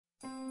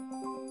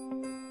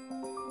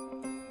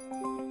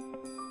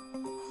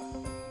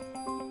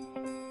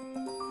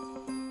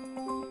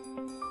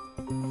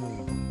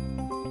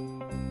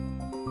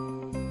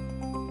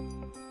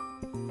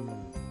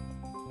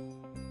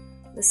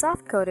The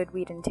soft-coated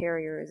Wheaten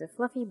Terrier is a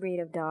fluffy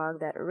breed of dog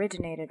that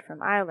originated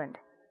from Ireland.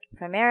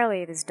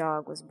 Primarily, this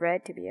dog was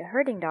bred to be a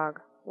herding dog,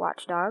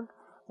 watchdog,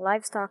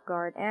 livestock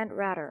guard, and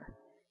ratter.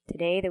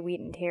 Today, the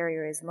Wheaten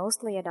Terrier is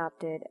mostly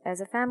adopted as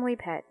a family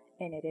pet,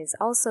 and it is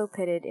also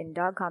pitted in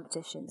dog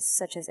competitions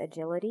such as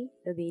agility,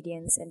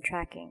 obedience, and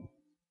tracking.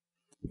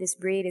 This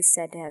breed is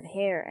said to have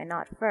hair and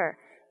not fur,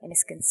 and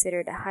is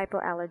considered a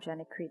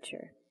hypoallergenic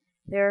creature.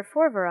 There are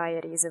 4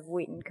 varieties of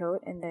Wheaten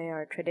coat, and they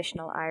are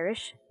traditional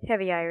Irish,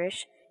 heavy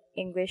Irish,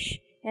 English,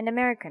 and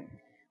American,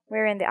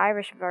 wherein the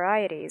Irish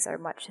varieties are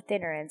much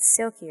thinner and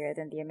silkier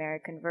than the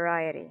American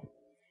variety.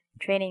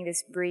 Training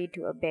this breed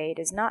to obey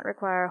does not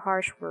require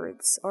harsh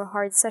words or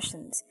hard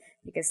sessions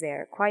because they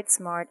are quite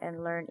smart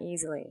and learn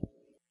easily.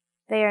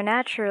 They are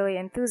naturally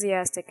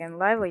enthusiastic and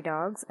lively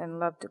dogs and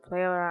love to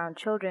play around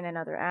children and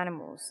other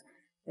animals.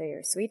 They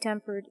are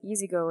sweet-tempered,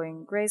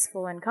 easygoing,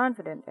 graceful, and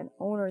confident, and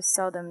owners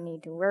seldom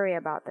need to worry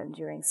about them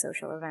during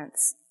social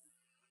events.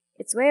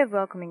 Its way of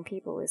welcoming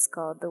people is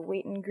called the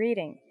Wheaten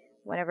greeting.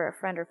 Whenever a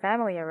friend or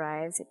family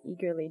arrives, it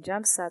eagerly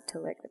jumps up to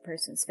lick the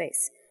person's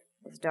face.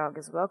 This dog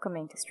is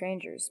welcoming to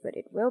strangers, but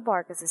it will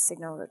bark as a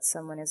signal that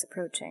someone is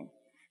approaching.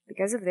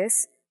 Because of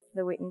this,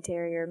 the Wheaten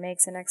Terrier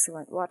makes an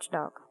excellent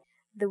watchdog.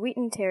 The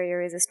Wheaten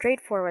Terrier is a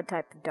straightforward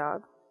type of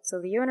dog,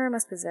 so the owner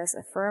must possess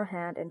a firm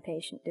hand and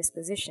patient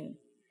disposition.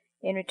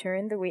 In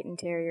return, the Wheaten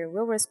Terrier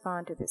will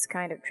respond to this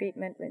kind of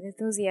treatment with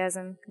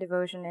enthusiasm,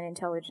 devotion, and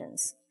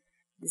intelligence.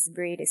 This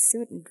breed is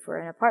suited for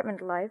an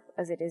apartment life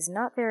as it is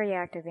not very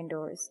active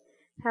indoors.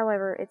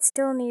 However, it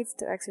still needs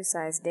to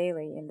exercise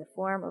daily in the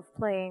form of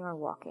playing or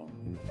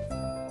walking.